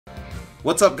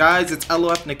What's up guys, it's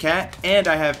LoF NAKAT and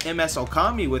I have MS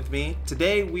Okami with me.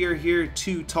 Today we are here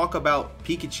to talk about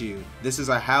Pikachu. This is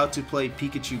a how to play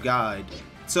Pikachu guide.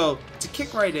 So to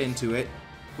kick right into it,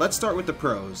 let's start with the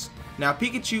pros. Now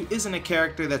Pikachu isn't a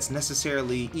character that's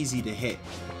necessarily easy to hit.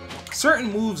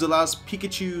 Certain moves allows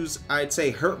Pikachu's, I'd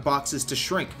say, hurt boxes to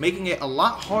shrink, making it a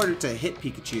lot harder to hit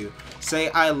Pikachu.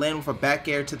 Say I land with a back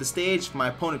air to the stage, if my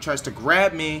opponent tries to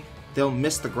grab me, they'll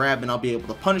miss the grab and I'll be able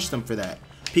to punish them for that.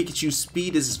 Pikachu's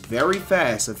speed is very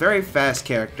fast, a very fast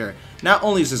character. Not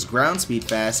only is his ground speed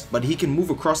fast, but he can move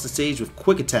across the stage with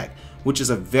quick attack, which is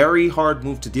a very hard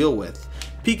move to deal with.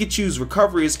 Pikachu's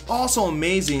recovery is also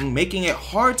amazing, making it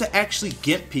hard to actually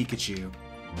get Pikachu.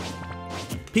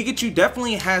 Pikachu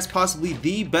definitely has possibly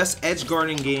the best edge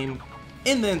guarding game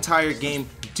in the entire game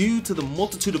due to the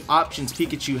multitude of options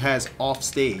Pikachu has off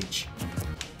stage.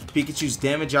 Pikachu's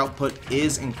damage output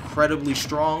is incredibly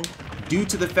strong due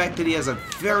to the fact that he has a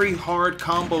very hard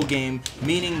combo game,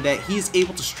 meaning that he's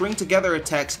able to string together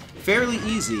attacks fairly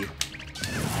easy.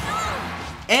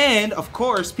 And of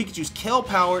course, Pikachu's kill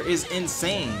power is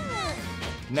insane.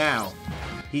 Now,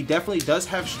 he definitely does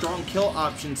have strong kill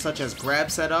options such as grab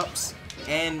setups,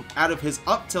 and out of his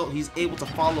up tilt he's able to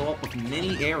follow up with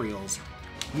many aerials,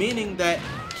 meaning that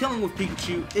killing with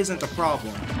Pikachu isn't a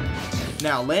problem.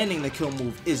 Now landing the kill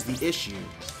move is the issue,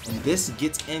 and this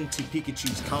gets into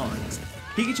Pikachu's cons.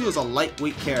 Pikachu is a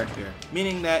lightweight character,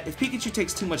 meaning that if Pikachu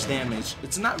takes too much damage,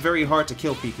 it's not very hard to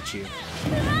kill Pikachu.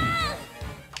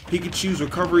 Pikachu's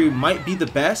recovery might be the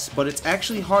best, but it's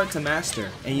actually hard to master.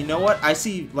 And you know what? I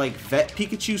see like Vet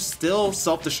Pikachu still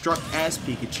self-destruct as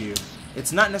Pikachu.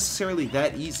 It's not necessarily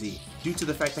that easy due to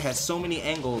the fact that it has so many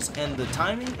angles and the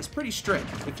timing is pretty strict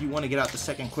if you want to get out the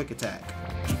second quick attack.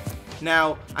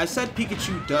 Now, I said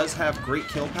Pikachu does have great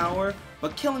kill power,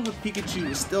 but killing with Pikachu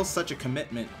is still such a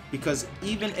commitment because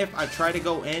even if I try to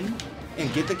go in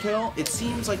and get the kill, it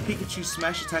seems like Pikachu's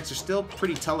smash attacks are still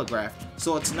pretty telegraphed,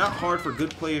 so it's not hard for good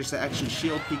players to actually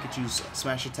shield Pikachu's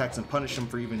smash attacks and punish him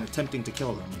for even attempting to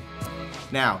kill them.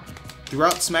 Now,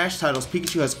 throughout Smash titles,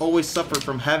 Pikachu has always suffered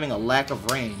from having a lack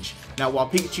of range. Now, while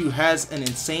Pikachu has an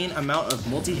insane amount of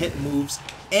multi-hit moves,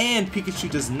 and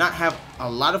Pikachu does not have a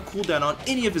lot of cooldown on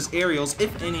any of his aerials,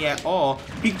 if any at all,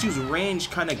 Pikachu's range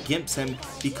kind of gimps him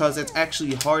because it's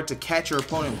actually hard to catch your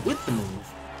opponent with the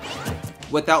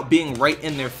move without being right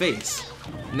in their face.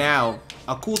 Now,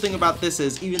 a cool thing about this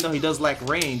is, even though he does lack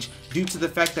range, due to the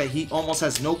fact that he almost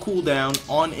has no cooldown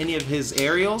on any of his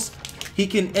aerials, he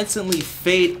can instantly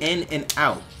fade in and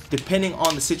out, depending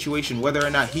on the situation, whether or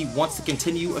not he wants to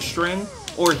continue a string,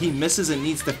 or he misses and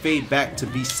needs to fade back to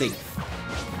be safe.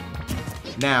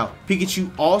 Now,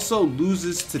 Pikachu also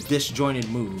loses to disjointed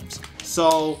moves.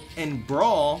 So, in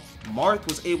Brawl, Marth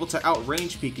was able to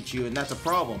outrange Pikachu, and that's a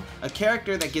problem. A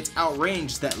character that gets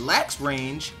outranged that lacks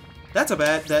range, that's a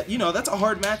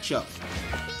hard matchup.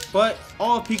 But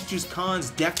all of Pikachu's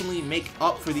cons definitely make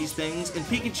up for these things, and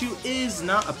Pikachu is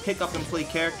not a pick up and play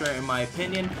character in my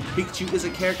opinion. Pikachu is a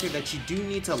character that you do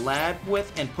need to lab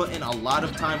with and put in a lot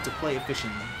of time to play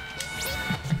efficiently.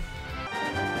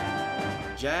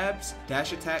 Jabs,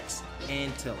 dash attacks,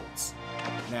 and tilts.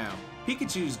 Now,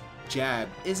 Pikachu's jab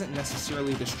isn't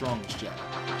necessarily the strongest jab,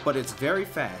 but it's very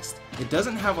fast. It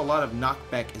doesn't have a lot of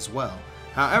knockback as well.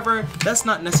 However, that's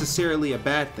not necessarily a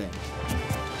bad thing.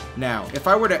 Now, if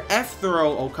I were to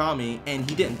F-throw Okami and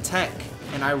he didn't tech,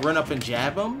 and I run up and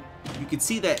jab him, you can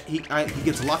see that he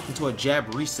gets locked into a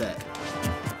jab reset.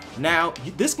 Now,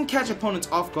 this can catch opponents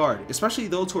off guard, especially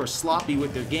those who are sloppy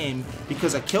with their game,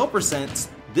 because at kill percents,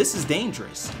 this is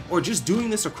dangerous. Or just doing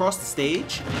this across the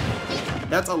stage,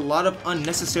 that's a lot of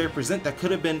unnecessary percent that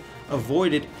could have been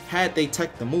avoided had they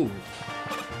teched the move.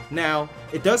 Now,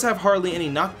 it does have hardly any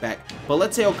knockback, but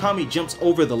let's say Okami jumps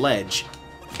over the ledge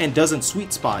and doesn't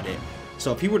sweet spot it.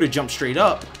 So if he were to jump straight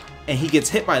up and he gets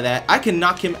hit by that, I can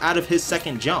knock him out of his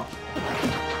second jump.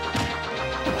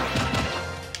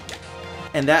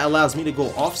 And that allows me to go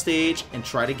off stage and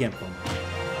try to gimp him.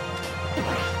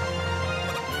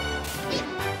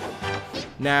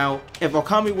 Now, if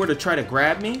Okami were to try to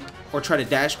grab me, or try to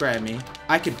dash grab me,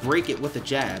 I could break it with a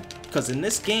jab, because in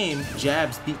this game,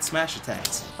 jabs beat smash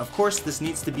attacks. Of course, this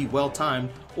needs to be well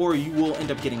timed, or you will end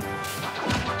up getting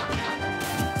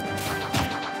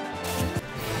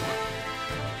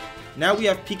Now we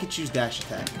have Pikachu's dash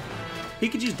attack.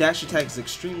 Pikachu's dash attack is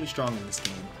extremely strong in this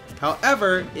game.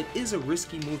 However, it is a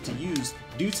risky move to use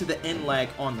due to the end lag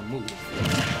on the move.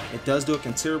 It does do a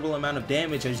considerable amount of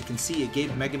damage. As you can see, it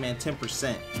gave Mega Man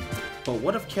 10%. But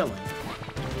what of killing?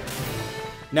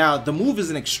 Now, the move is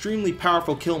an extremely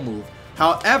powerful kill move.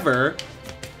 However,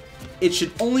 it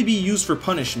should only be used for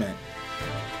punishment.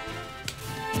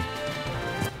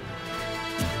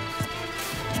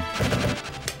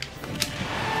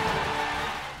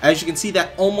 As you can see,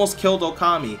 that almost killed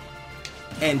Okami,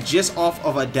 and just off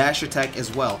of a dash attack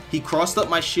as well. He crossed up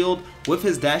my shield with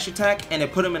his dash attack and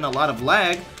it put him in a lot of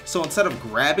lag, so instead of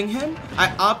grabbing him,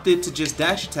 I opted to just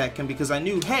dash attack him because I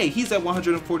knew, hey, he's at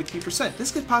 143%.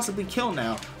 This could possibly kill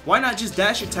now. Why not just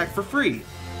dash attack for free?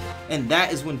 And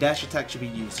that is when dash attack should be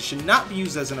used. It should not be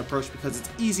used as an approach because it's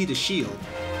easy to shield.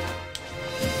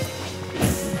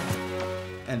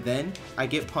 And then I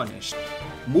get punished.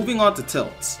 Moving on to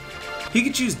tilts.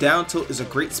 Pikachu's down tilt is a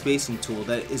great spacing tool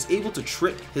that is able to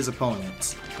trip his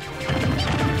opponents.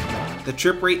 The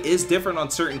trip rate is different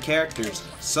on certain characters,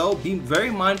 so be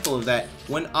very mindful of that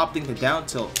when opting to down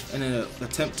tilt in an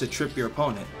attempt to trip your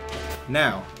opponent.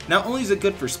 Now, not only is it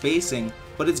good for spacing,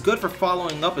 but it's good for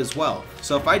following up as well,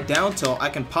 so if I down tilt, I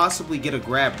can possibly get a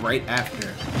grab right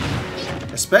after,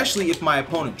 especially if my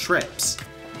opponent trips.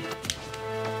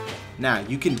 Now,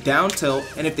 you can down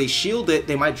tilt, and if they shield it,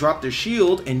 they might drop their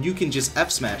shield, and you can just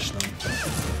F smash them.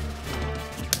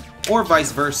 Or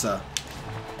vice versa.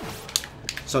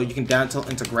 So you can down tilt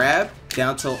into grab,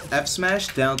 down tilt F smash,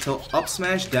 down tilt up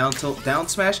smash, down tilt down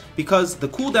smash, because the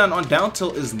cooldown on down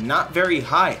tilt is not very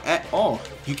high at all.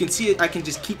 You can see it, I can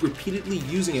just keep repeatedly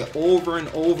using it over and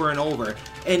over and over,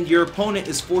 and your opponent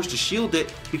is forced to shield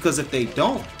it, because if they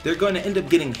don't, they're going to end up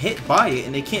getting hit by it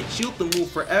and they can't shield the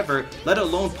move forever, let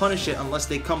alone punish it unless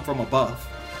they come from above.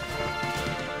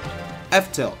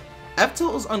 F tilt.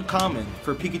 F-tilt is uncommon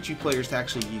for Pikachu players to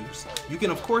actually use. You can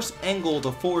of course angle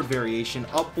the forward variation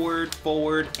upward,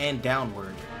 forward, and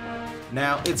downward.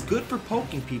 Now, it's good for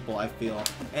poking people, I feel,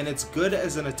 and it's good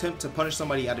as an attempt to punish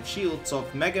somebody out of shield, so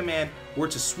if Mega Man were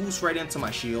to swoosh right into my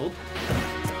shield,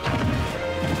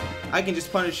 I can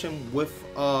just punish him with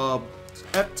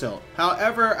F-tilt.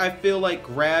 However, I feel like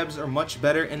grabs are much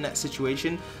better in that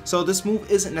situation, so this move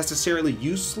isn't necessarily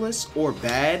useless or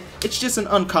bad, it's just an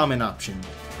uncommon option.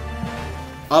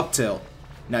 Up tilt.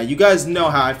 Now you guys know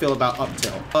how I feel about up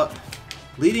tilt.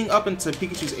 Leading up into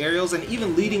Pikachu's aerials and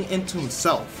even leading into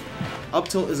himself. Up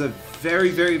tilt is a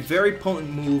very potent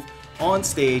move on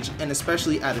stage and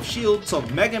especially out of shield, so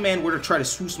if Mega Man were to try to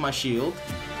swoosh my shield,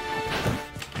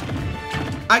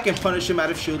 I can punish him out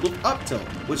of shield with up tilt,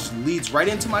 which leads right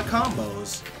into my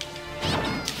combos.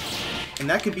 And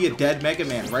that could be a dead Mega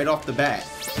Man right off the bat.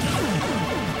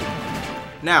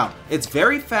 Now, it's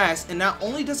very fast, and not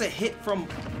only does it hit from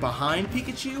behind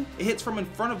Pikachu, it hits from in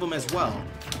front of him as well.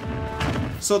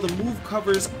 So the move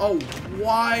covers a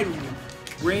wide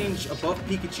range above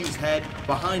Pikachu's head,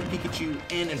 behind Pikachu,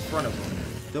 and in front of him.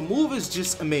 The move is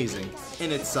just amazing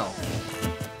in itself.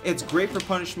 It's great for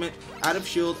punishment, out of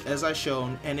shield as I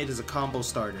shown, and it is a combo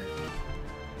starter.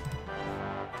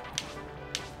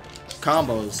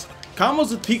 Combos.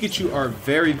 Combos with Pikachu are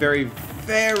very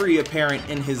apparent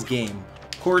in his game.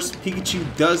 Of course, Pikachu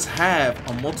does have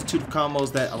a multitude of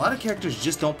combos that a lot of characters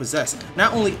just don't possess,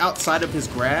 not only outside of his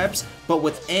grabs, but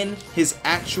within his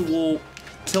actual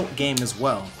tilt game as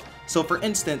well. So for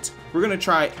instance, we're going to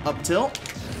try up tilt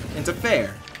into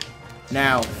fair.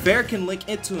 Now, fair can link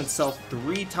into himself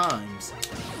 3 times.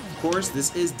 Of course,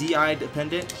 this is DI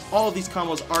dependent. All of these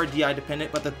combos are DI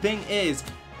dependent, but the thing is,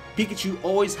 Pikachu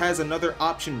always has another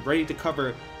option ready to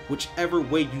cover whichever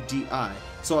way you DI.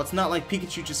 So it's not like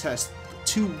Pikachu just has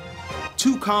two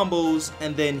combos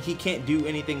and then he can't do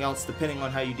anything else depending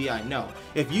on how you DI. No,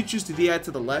 if you choose to DI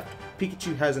to the left,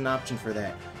 Pikachu has an option for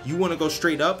that. You want to go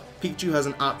straight up, Pikachu has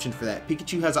an option for that.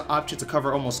 Pikachu has an option to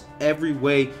cover almost every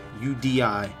way you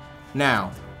DI.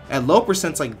 Now, at low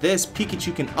percents like this,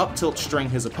 Pikachu can up tilt string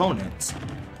his opponents.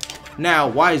 Now,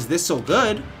 why is this so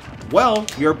good? Well,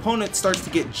 your opponent starts to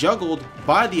get juggled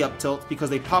by the up tilt because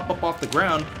they pop up off the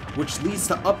ground, which leads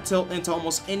to up tilt into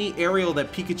almost any aerial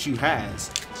that Pikachu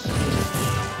has.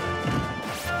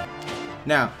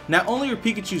 Now, not only are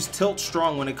Pikachu's tilt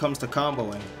strong when it comes to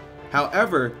comboing,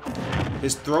 however,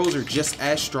 his throws are just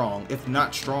as strong, if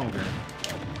not stronger.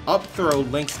 Up throw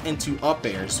links into up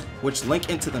airs, which link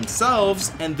into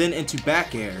themselves and then into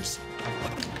back airs.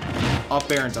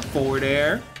 Up air into forward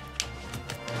air.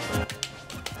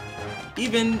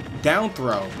 Even down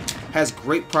throw has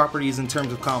great properties in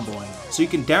terms of comboing. So you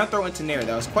can down throw into Nair.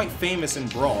 That was quite famous in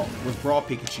Brawl with Brawl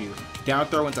Pikachu. Down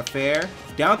throw into fair.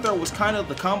 Down throw was kind of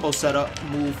the combo setup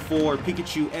move for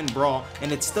Pikachu in Brawl,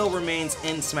 and it still remains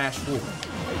in Smash 4.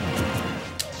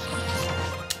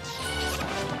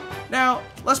 Now,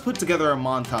 let's put together a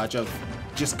montage of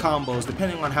just combos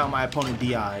depending on how my opponent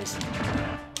DIs.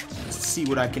 Let's see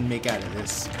what I can make out of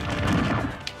this.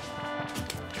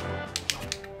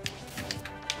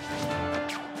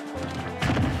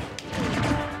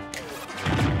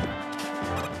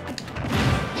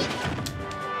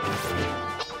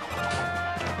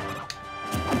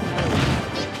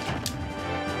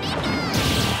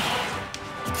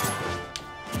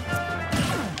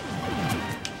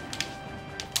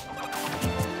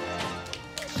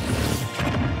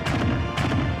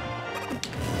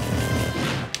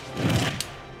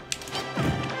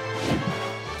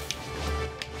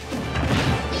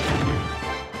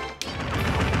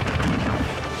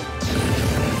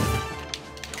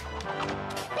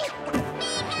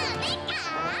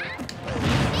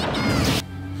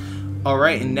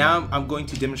 Alright, and now I'm going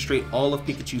to demonstrate all of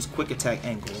Pikachu's quick attack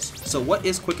angles. So what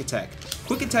is quick attack?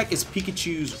 Quick attack is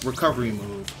Pikachu's recovery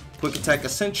move. Quick attack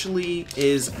essentially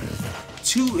is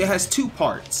it has two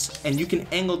parts, and you can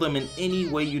angle them in any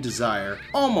way you desire.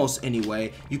 Almost any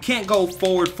way. You can't go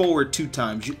forward 2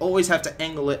 times. You always have to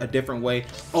angle it a different way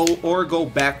or go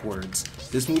backwards.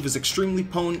 This move is extremely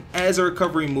potent as a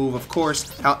recovery move, of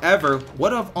course. However,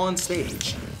 what of on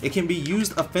stage? It can be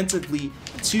used offensively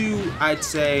to, I'd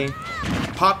say,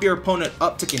 pop your opponent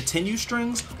up to continue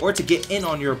strings or to get in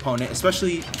on your opponent,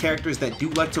 especially characters that do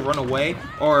like to run away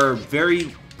or are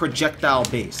very projectile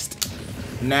based.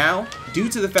 Now, due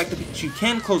to the fact that you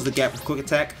can close the gap with quick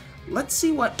attack, let's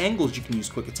see what angles you can use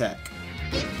quick attack.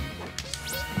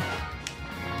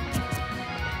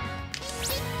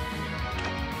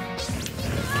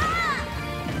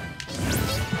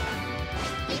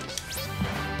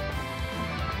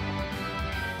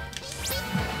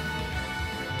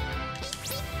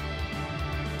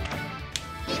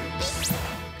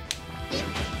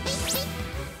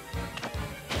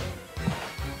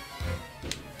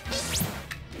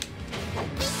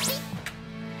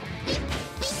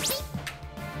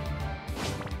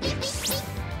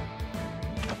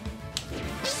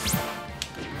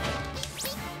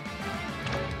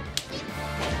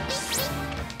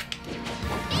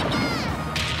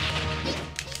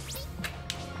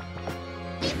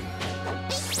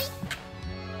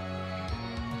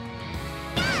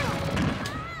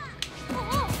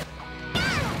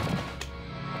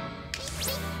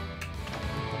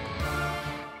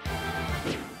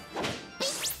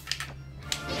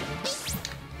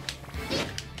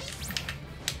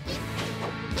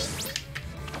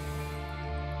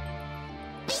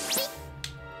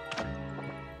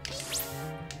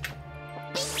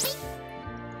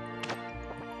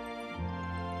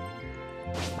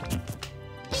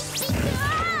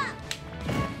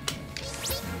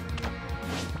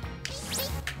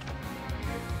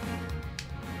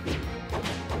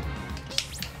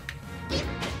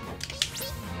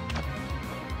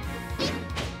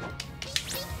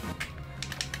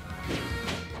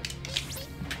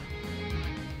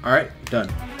 Alright, done.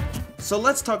 So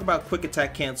let's talk about quick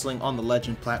attack canceling on the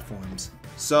legend platforms.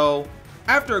 So,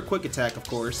 after a quick attack, of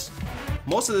course,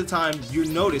 most of the time you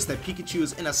notice that Pikachu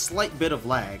is in a slight bit of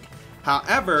lag.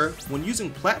 However, when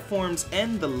using platforms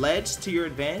and the ledge to your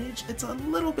advantage, it's a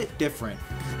little bit different.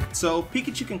 So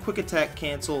Pikachu can quick attack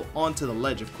cancel onto the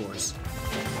ledge, of course.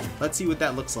 Let's see what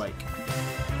that looks like.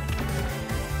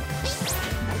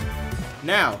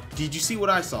 Now, did you see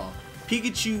what I saw?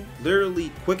 Pikachu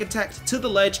literally quick attacked to the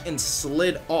ledge and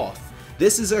slid off.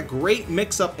 This is a great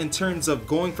mix-up in terms of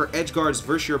going for edge guards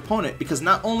versus your opponent, because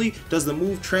not only does the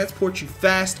move transport you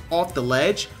fast off the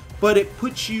ledge, but it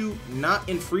puts you not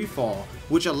in free fall,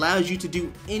 which allows you to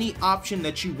do any option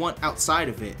that you want outside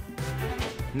of it.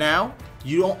 Now,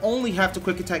 you don't only have to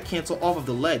quick attack cancel off of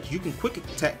the ledge, you can quick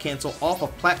attack cancel off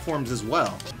of platforms as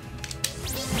well.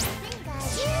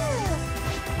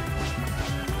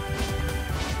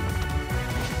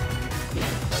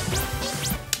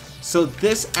 So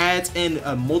this adds in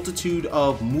a multitude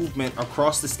of movement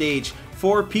across the stage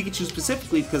for Pikachu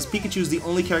specifically, because Pikachu is the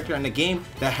only character in the game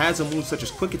that has a move such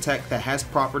as quick attack that has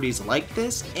properties like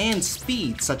this and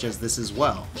speed such as this as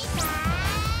well.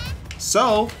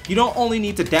 So you don't only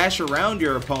need to dash around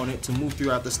your opponent to move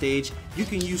throughout the stage, you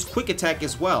can use quick attack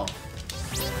as well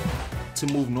to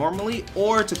move normally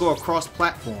or to go across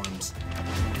platforms.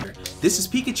 This is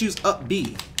Pikachu's up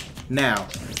B. Now,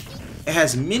 it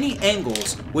has many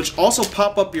angles which also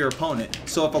pop up your opponent.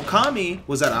 So if Okami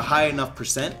was at a high enough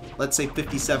percent, let's say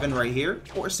 57 right here,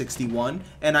 or 61,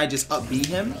 and I just up B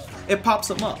him, it pops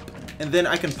him up. And then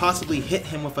I can possibly hit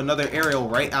him with another aerial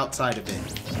right outside of it.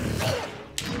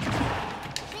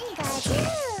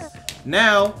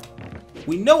 Now,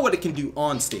 we know what it can do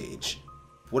on stage.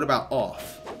 What about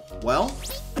off? Well,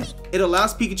 it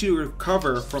allows Pikachu to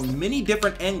recover from many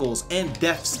different angles and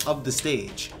depths of the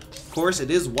stage. Of course,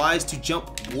 it is wise to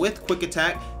jump with quick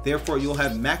attack, therefore you'll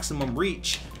have maximum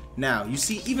reach. Now, you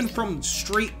see, even from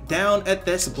straight down at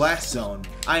this blast zone,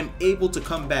 I'm able to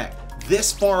come back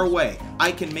this far away.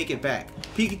 I can make it back.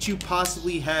 Pikachu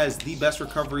possibly has the best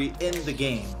recovery in the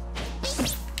game.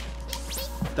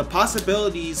 The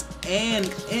possibilities and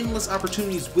endless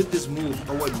opportunities with this move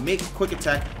are what make quick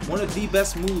attack one of the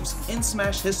best moves in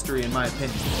Smash history, in my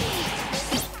opinion.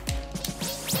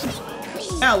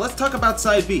 Now let's talk about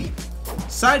side B.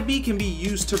 Side B can be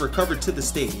used to recover to the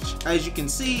stage. As you can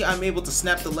see, I'm able to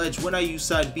snap the ledge when I use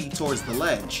side B towards the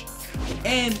ledge.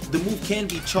 And the move can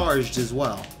be charged as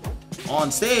well. On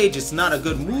stage, it's not a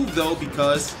good move though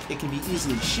because it can be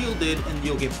easily shielded and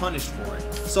you'll get punished for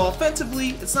it. So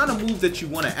offensively, it's not a move that you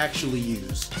want to actually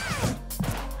use.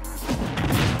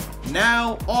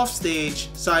 Now, off stage,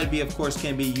 side B of course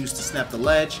can be used to snap the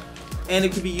ledge, and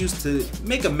it can be used to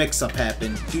make a mix-up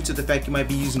happen due to the fact you might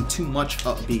be using too much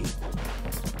up B.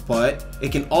 But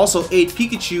it can also aid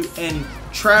Pikachu in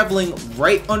traveling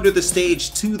right under the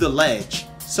stage to the ledge.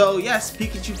 So yes,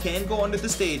 Pikachu can go under the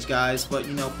stage, guys, but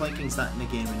you know, planking's not in the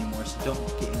game anymore, so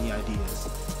don't get any ideas.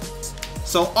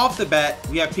 So off the bat,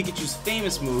 we have Pikachu's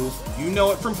famous move, you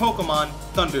know it from Pokemon,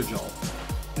 Thunder Jolt.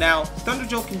 Now, Thunder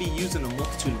Jolt can be used in a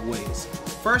multitude of ways.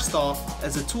 First off,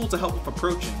 as a tool to help with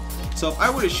approaching. So if I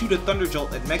were to shoot a Thunder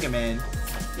Jolt at Mega Man,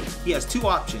 he has two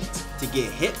options, to get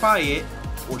hit by it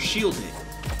or shield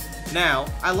it. Now,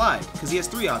 I lied, because he has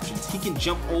three options. He can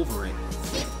jump over it.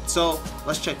 So,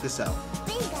 let's check this out.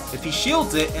 If he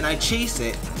shields it and I chase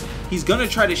it, he's gonna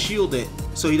try to shield it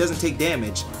so he doesn't take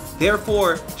damage.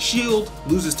 Therefore, shield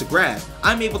loses to grab.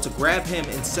 I'm able to grab him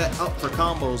and set up for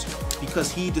combos because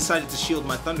he decided to shield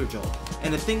my Thunder Jolt.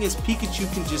 And the thing is,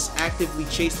 Pikachu can just actively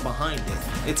chase behind it.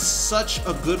 It's such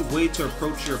a good way to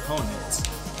approach your opponents.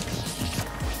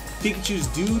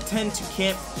 Pikachus do tend to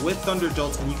camp with Thunder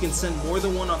Jolts, and you can send more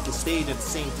than one off the stage at the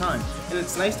same time. And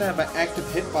it's nice to have an active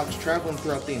hitbox traveling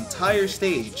throughout the entire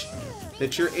stage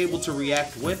that you're able to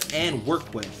react with and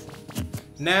work with.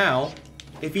 Now,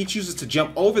 if he chooses to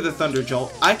jump over the Thunder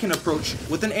Jolt, I can approach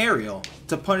with an aerial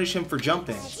to punish him for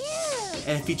jumping.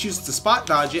 And if he chooses to spot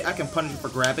dodge it, I can punish him for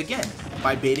grab again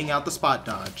by baiting out the spot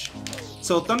dodge.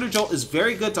 So Thunder Jolt is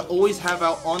very good to always have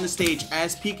out on the stage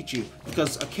as Pikachu,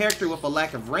 because a character with a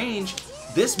lack of range,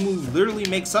 this move literally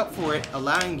makes up for it,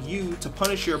 allowing you to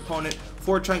punish your opponent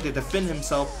for trying to defend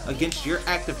himself against your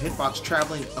active hitbox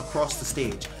traveling across the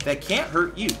stage. That can't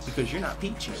hurt you because you're not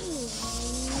Pichu.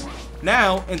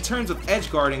 Now, in terms of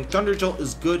edge guarding, Thunder Jolt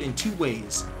is good in two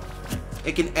ways.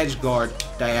 It can edge guard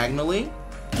diagonally,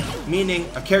 meaning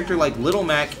a character like Little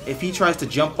Mac, if he tries to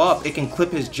jump up, it can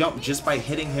clip his jump just by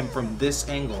hitting him from this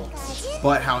angle.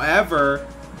 But however,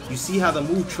 you see how the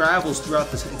move travels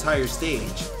throughout this entire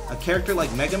stage. A character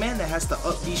like Mega Man that has to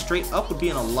up B straight up would be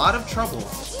in a lot of trouble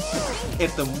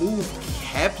if the move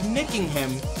kept nicking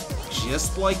him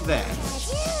just like that.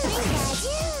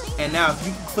 And now if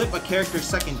you clip a character's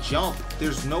second jump,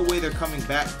 there's no way they're coming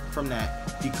back from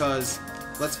that, because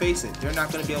let's face it, they're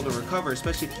not going to be able to recover,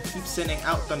 especially if you keep sending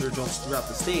out Thunder Jolts throughout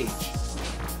the stage.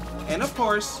 And of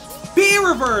course, B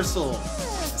reversal!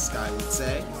 This guy would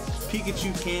say.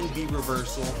 Pikachu can be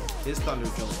reversal his Thunder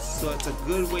Jolts, so it's a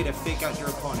good way to fake out your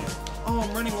opponent. Oh,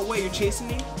 I'm running away, you're chasing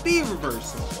me? B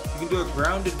reversal! You can do a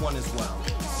grounded one as well.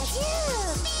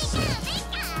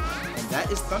 And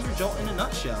that is Thunder Jolt in a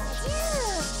nutshell.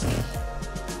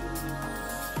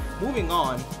 Moving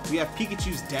on, we have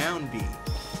Pikachu's down B,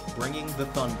 bringing the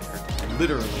thunder,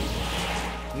 literally.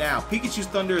 Now, Pikachu's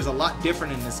thunder is a lot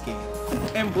different in this game.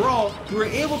 In Brawl, you were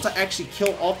able to actually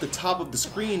kill off the top of the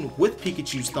screen with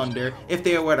Pikachu's thunder if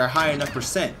they were at a high enough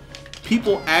percent.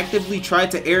 People actively tried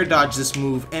to air dodge this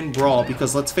move in Brawl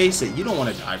because let's face it, you don't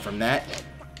want to die from that.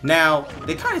 Now,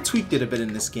 they kind of tweaked it a bit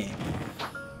in this game.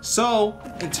 So,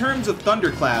 in terms of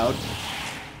Thundercloud,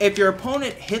 if your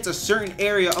opponent hits a certain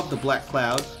area of the Black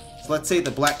Cloud, so let's say the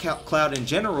Black Cloud in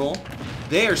general,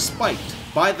 they are spiked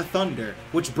by the thunder,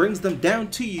 which brings them down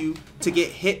to you to get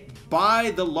hit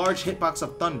by the large hitbox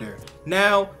of thunder.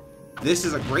 Now, this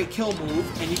is a great kill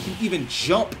move, and you can even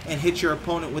jump and hit your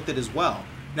opponent with it as well.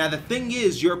 Now, the thing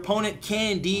is, your opponent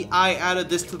can DI out of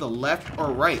this to the left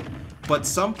or right, but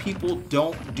some people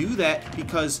don't do that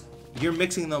because you're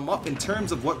mixing them up in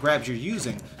terms of what grabs you're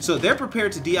using. So they're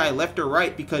prepared to DI left or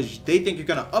right because they think you're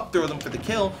going to up throw them for the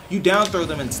kill, you down throw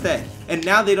them instead. And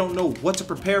now they don't know what to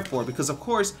prepare for because of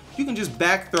course you can just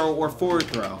back throw or forward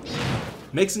throw.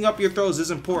 Mixing up your throws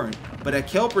is important, but at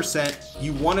kill percent,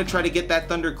 you want to try to get that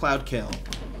Thundercloud kill.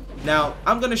 Now,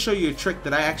 I'm going to show you a trick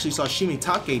that I actually saw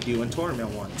Shimitake do in tournament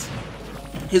once.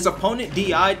 His opponent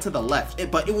DI'd to the left,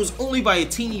 but it was only by a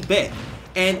teeny bit.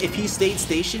 And if he stayed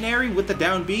stationary with the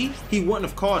down B, he wouldn't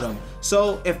have caught him.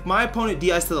 So if my opponent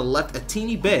DIs to the left a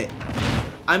teeny bit,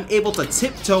 I'm able to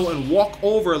tiptoe and walk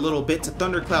over a little bit to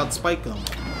Thundercloud spike him.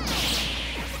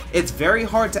 It's very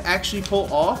hard to actually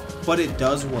pull off, but it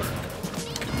does work.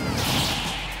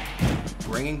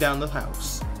 Bringing down the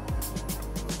house.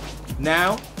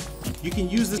 Now, you can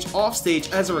use this offstage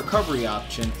as a recovery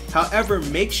option. However,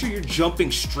 make sure you're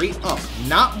jumping straight up,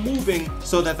 not moving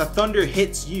so that the thunder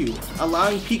hits you,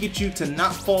 allowing Pikachu to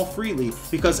not fall freely.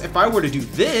 Because if I were to do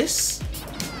this,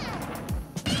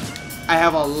 I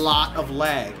have a lot of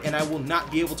lag and I will not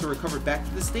be able to recover back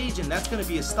to the stage, and that's going to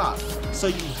be a stop. So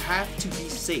you have to be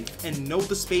safe and know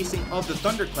the spacing of the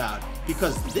Thundercloud,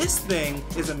 because this thing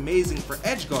is amazing for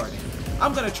edge guarding.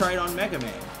 I'm going to try it on Mega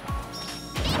Man.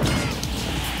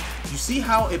 You see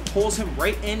how it pulls him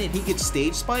right in and he gets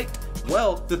stage spiked?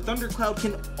 Well, the Thundercloud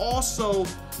can also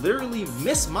literally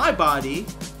miss my body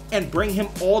and bring him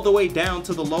all the way down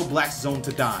to the low blast zone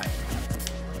to die.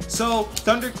 So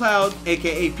Thundercloud,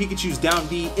 aka Pikachu's down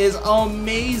B, is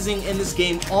amazing in this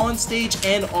game on stage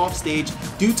and off stage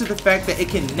due to the fact that it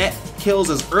can net kills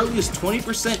as early as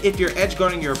 20% if you're edge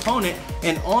guarding your opponent,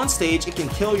 and on stage it can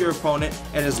kill your opponent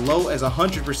at as low as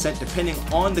 100% depending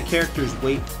on the character's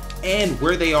weight and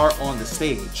where they are on the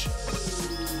stage.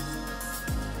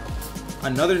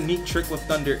 Another neat trick with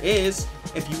Thunder is,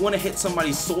 if you want to hit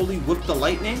somebody solely with the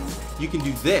lightning, you can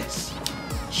do this.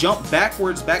 Jump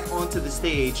backwards back onto the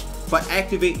stage, but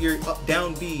activate your up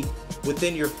down B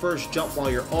within your first jump while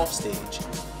you're off stage.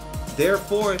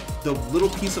 Therefore, the little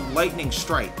piece of lightning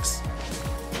strikes.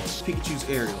 Pikachu's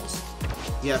aerials.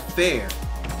 You have Fair.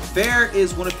 Fair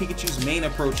is one of Pikachu's main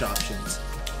approach options.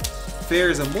 Fair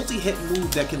is a multi-hit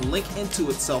move that can link into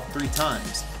itself 3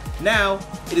 times. Now,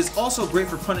 it is also great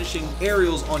for punishing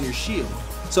aerials on your shield.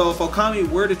 So if Okami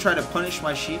were to try to punish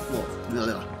my shield,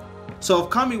 So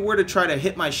if Kami were to try to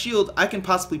hit my shield, I can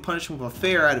possibly punish him with a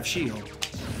Fair out of shield.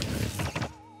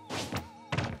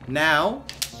 Now,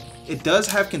 it does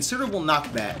have considerable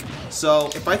knockback,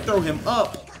 so if I throw him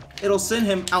up, it'll send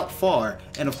him out far.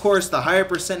 And of course, the higher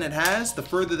percent it has, the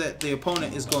further that the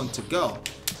opponent is going to go.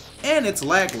 And it's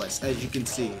lagless, as you can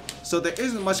see. So there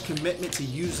isn't much commitment to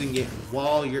using it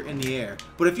while you're in the air.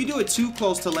 But if you do it too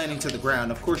close to landing to the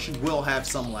ground, of course you will have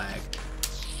some lag.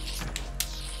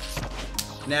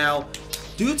 Now,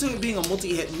 due to it being a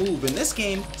multi-hit move, in this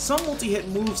game, some multi-hit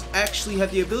moves actually have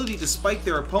the ability to spike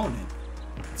their opponent.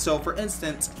 So for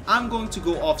instance, I'm going to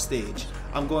go off stage.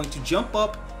 I'm going to jump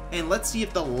up, and let's see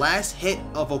if the last hit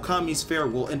of Okami's Fair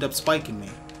will end up spiking me.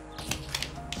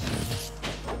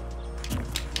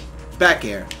 Back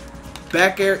air.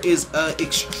 Back air is an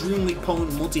extremely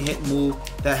potent multi-hit move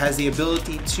that has the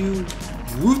ability to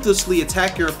ruthlessly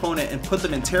attack your opponent and put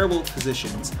them in terrible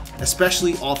positions,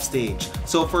 especially off stage.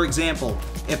 So for example,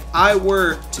 if I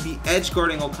were to be edge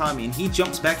guarding Okami and he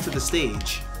jumps back to the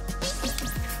stage,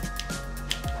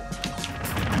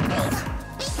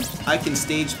 I can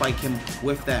stage spike him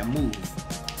with that move.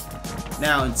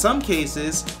 Now in some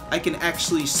cases, I can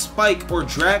actually spike or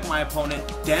drag my opponent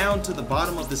down to the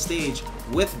bottom of the stage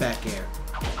with back air.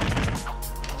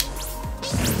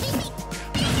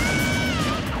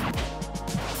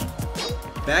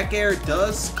 Back air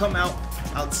does come out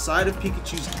outside of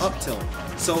Pikachu's up tilt,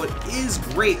 so it is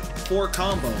great for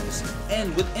combos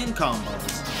and within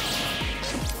combos.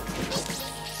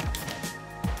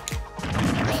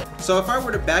 So if I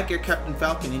were to back air Captain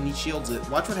Falcon and he shields it,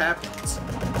 watch what happens.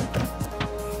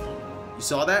 You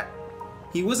saw that?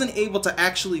 He wasn't able to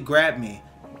actually grab me.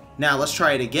 Now let's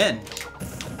try it again.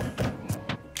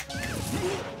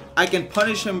 I can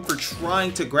punish him for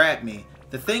trying to grab me.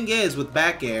 The thing is, with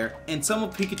back air and some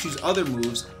of Pikachu's other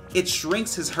moves, it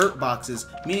shrinks his hurt boxes,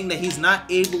 meaning that he's not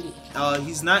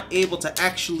able to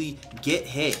actually get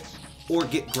hit or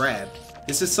get grabbed.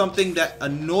 This is something that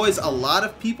annoys a lot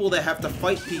of people that have to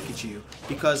fight Pikachu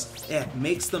because it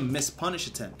makes them miss punish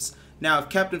attempts. Now, if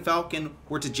Captain Falcon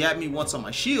were to jab me once on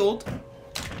my shield,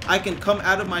 I can come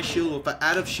out of my shield with an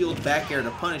out of shield back air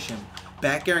to punish him.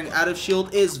 Back airing out of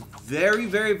shield is very,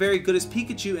 very, very good as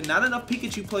Pikachu, and not enough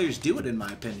Pikachu players do it in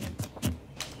my opinion.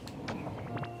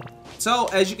 So,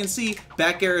 as you can see,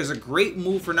 back air is a great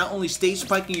move for not only stage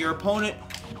spiking your opponent,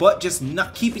 but just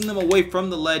not keeping them away from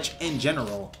the ledge in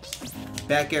general.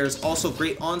 Back air is also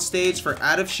great on stage for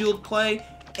out of shield play,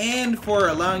 and for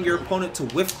allowing your opponent to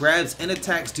whiff grabs and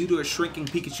attacks due to a shrinking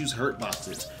Pikachu's hurt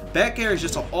boxes. Back air is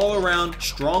just an all-around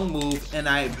strong move, and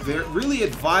I really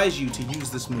advise you to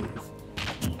use this move.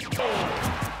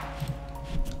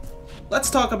 Let's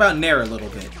talk about Nair a little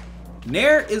bit.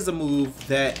 Nair is a move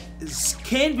that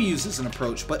can be used as an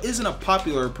approach, but isn't a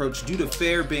popular approach due to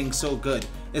Fair being so good,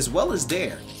 as well as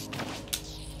Dare.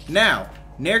 Now,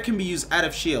 Nair can be used out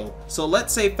of shield, so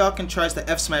let's say Falcon tries to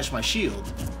F-smash my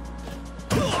shield.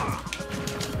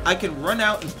 I can run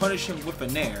out and punish him with a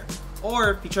Nair,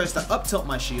 or if he tries to up-tilt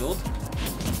my shield,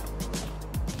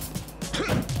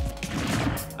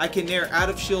 I can Nair out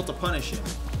of shield to punish him.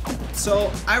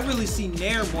 So I really see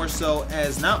Nair more so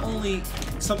as not only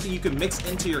something you can mix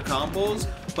into your combos,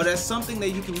 but as something that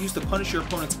you can use to punish your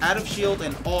opponents out of shield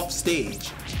and off stage.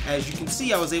 As you can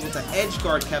see, I was able to edge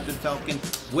guard Captain Falcon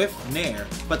with Nair.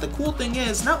 But the cool thing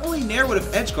is, not only Nair would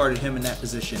have edge guarded him in that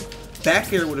position,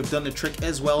 back air would have done the trick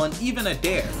as well, and even a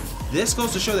dare. This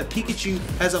goes to show that Pikachu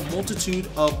has a multitude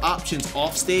of options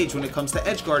off stage when it comes to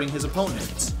edge guarding his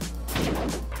opponents.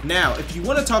 Now, if you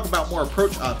want to talk about more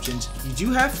approach options, you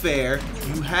do have fair,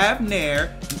 you have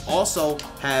nair, you also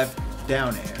have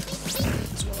down air,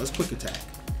 as well as quick attack.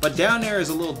 But down air is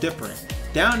a little different.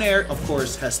 Down air, of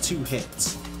course, has 2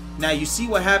 hits. Now, you see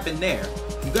what happened there.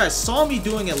 You guys saw me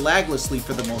doing it laglessly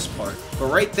for the most part, but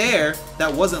right there,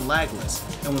 that wasn't lagless.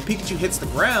 And when Pikachu hits the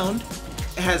ground,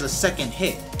 it has a second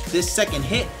hit. This second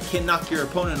hit can knock your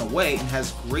opponent away and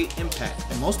has great impact,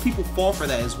 and most people fall for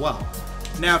that as well.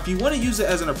 Now, if you want to use it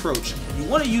as an approach, you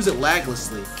want to use it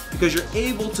laglessly because you're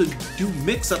able to do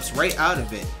mix-ups right out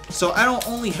of it. So I don't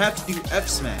only have to do F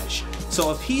smash. So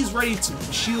if he's ready to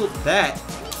shield that,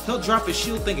 he'll drop his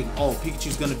shield thinking, oh,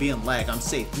 Pikachu's going to be in lag, I'm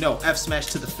safe. No, F smash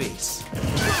to the face.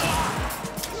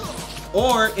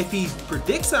 Or if he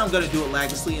predicts that I'm going to do it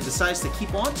laglessly and decides to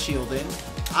keep on shielding,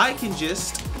 I can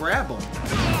just grab him.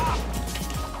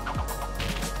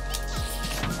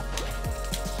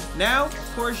 Now,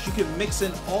 of course, you can mix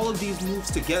in all of these moves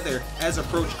together as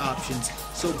approach options,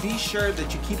 so be sure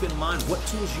that you keep in mind what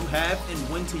tools you have and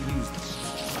when to use them.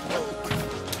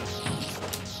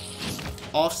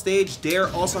 Offstage, Dare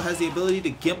also has the ability to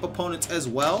gimp opponents as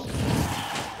well.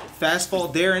 Fast fall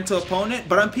Dare into opponent,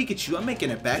 but I'm Pikachu, I'm making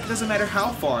it back. It doesn't matter how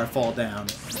far I fall down.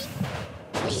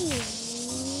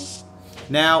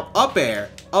 Now, up air.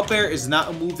 Up air is not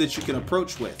a move that you can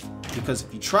approach with, because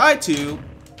if you try to,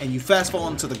 and you fast fall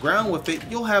into the ground with it,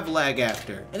 you'll have lag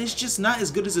after. And it's just not as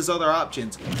good as his other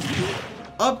options.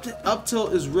 Up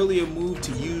tilt is really a move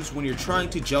to use when you're trying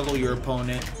to juggle your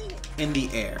opponent in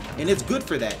the air. And it's good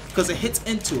for that, because it hits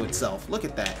into itself. Look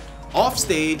at that. Off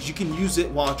stage, you can use it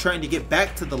while trying to get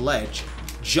back to the ledge.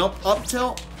 Jump up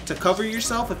tilt to cover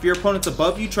yourself if your opponent's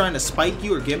above you trying to spike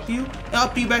you or gimp you, and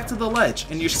up you back to the ledge,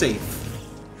 and you're safe.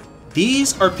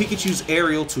 These are Pikachu's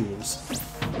aerial tools.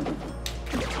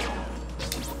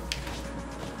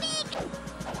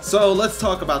 So let's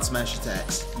talk about smash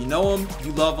attacks. You know them,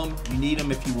 you love them, you need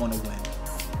them if you want to win.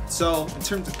 So in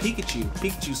terms of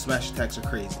Pikachu's smash attacks are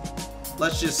crazy.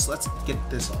 Let's get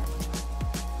this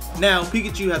off. Now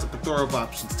Pikachu has a plethora of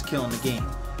options to kill in the game.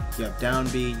 You have down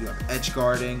B, you have edge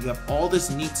guarding, you have all this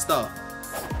neat stuff.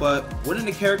 But wouldn't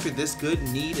a character this good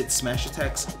need its smash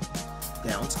attacks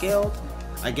downscaled?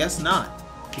 I guess not,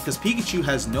 because Pikachu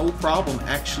has no problem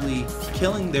actually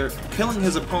killing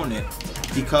his opponent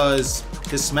because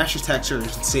his smash attacks are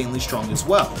insanely strong as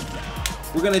well.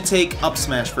 We're gonna take up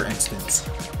smash for instance.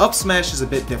 Up smash is a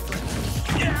bit different.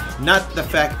 Not the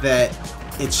fact that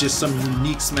it's just some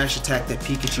unique smash attack that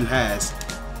Pikachu has.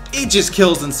 It just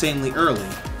kills insanely early.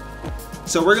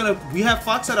 So we have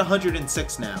Fox at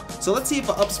 106 now. So let's see if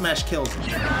an up smash kills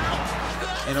him.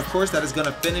 And of course that is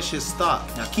gonna finish his stock.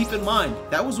 Now keep in mind,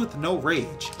 that was with no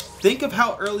rage. Think of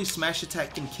how early smash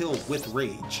attack can kill with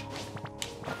rage.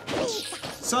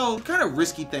 So, the kind of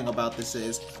risky thing about this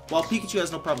is, while Pikachu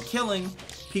has no problem killing,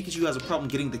 Pikachu has a problem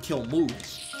getting the kill move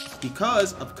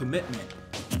because of commitment.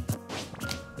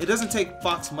 It doesn't take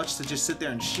Fox much to just sit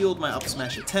there and shield my up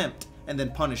smash attempt and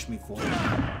then punish me for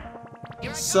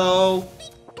it. So,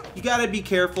 you gotta be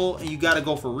careful and you gotta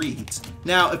go for reads.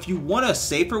 Now, if you want a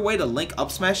safer way to link up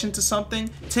smash into something,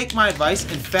 take my advice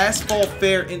and fast fall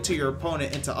fair into your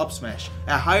opponent into up smash.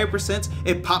 At higher percents,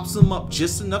 it pops them up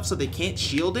just enough so they can't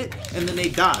shield it and then they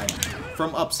die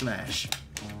from up smash.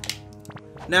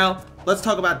 Now, let's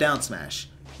talk about down smash.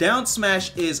 Down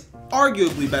smash is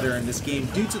arguably better in this game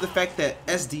due to the fact that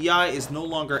SDI is no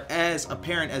longer as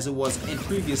apparent as it was in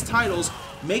previous titles,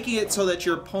 making it so that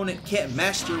your opponent can't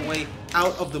mash their way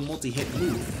out of the multi-hit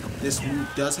move. This move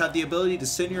does have the ability to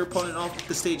send your opponent off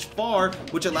the stage far,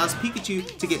 which allows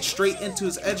Pikachu to get straight into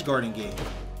his edge guarding game.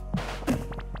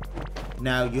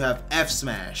 Now you have F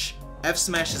smash. F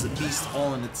smash is a beast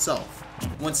all in itself.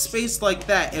 When spaced like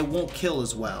that, it won't kill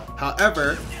as well.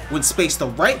 However, when spaced the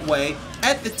right way,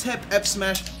 at the tip, F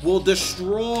smash will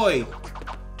destroy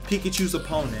Pikachu's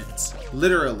opponents.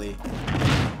 Literally.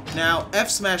 Now, F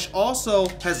smash also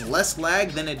has less lag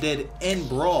than it did in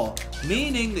Brawl,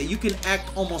 meaning that you can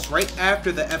act almost right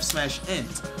after the F smash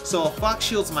ends. So if Fox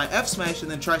shields my F smash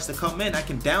and then tries to come in, I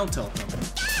can down tilt him.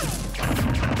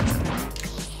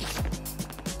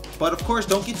 But of course,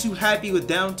 don't get too happy with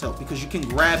down tilt because you can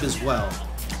grab as well.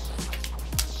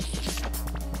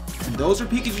 And those are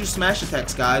Pikachu smash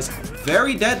attacks, guys.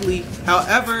 Very deadly.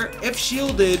 However, if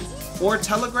shielded or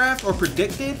telegraphed or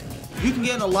predicted, you can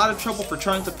get in a lot of trouble for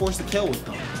trying to force the kill with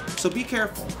them. So be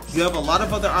careful. You have a lot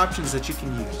of other options that you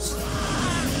can use.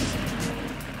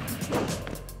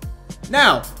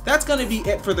 Now, that's going to be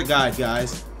it for the guide,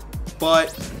 guys.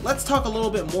 But let's talk a little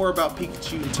bit more about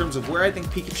Pikachu in terms of where I think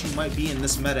Pikachu might be in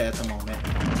this meta at the moment.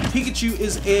 Pikachu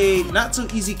is a not so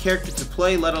easy character to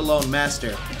play, let alone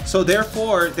master. So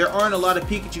therefore, there aren't a lot of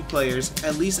Pikachu players,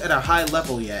 at least at a high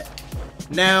level yet.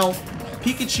 Now,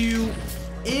 Pikachu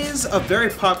is a very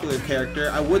popular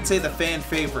character. I would say the fan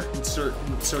favorite in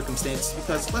certain circumstances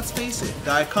because, let's face it,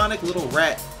 the iconic little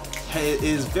rat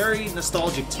is very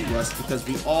nostalgic to us because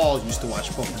we all used to watch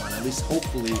Pokemon, at least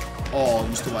hopefully all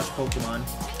used to watch Pokemon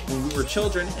when we were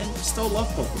children and still love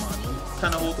Pokemon. We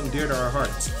kind of hold them dear to our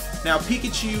hearts. Now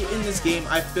Pikachu in this game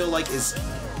I feel like is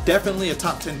definitely a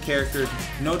top 10 character,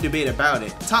 no debate about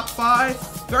it. Top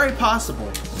 5, very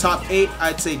possible. Top 8,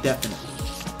 I'd say definitely.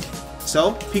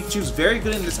 So, Pikachu's very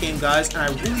good in this game, guys, and I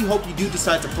really hope you do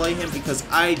decide to play him because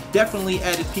I definitely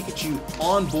added Pikachu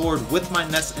on board with my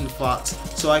Nest and Fox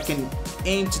so I can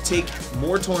aim to take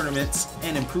more tournaments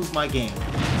and improve my game.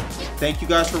 Thank you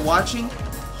guys for watching.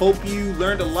 Hope you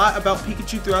learned a lot about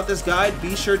Pikachu throughout this guide.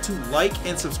 Be sure to like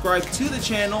and subscribe to the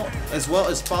channel as well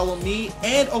as follow me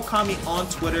and Okami on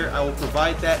Twitter. I will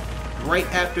provide that right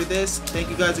after this. Thank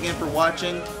you guys again for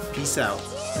watching. Peace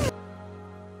out.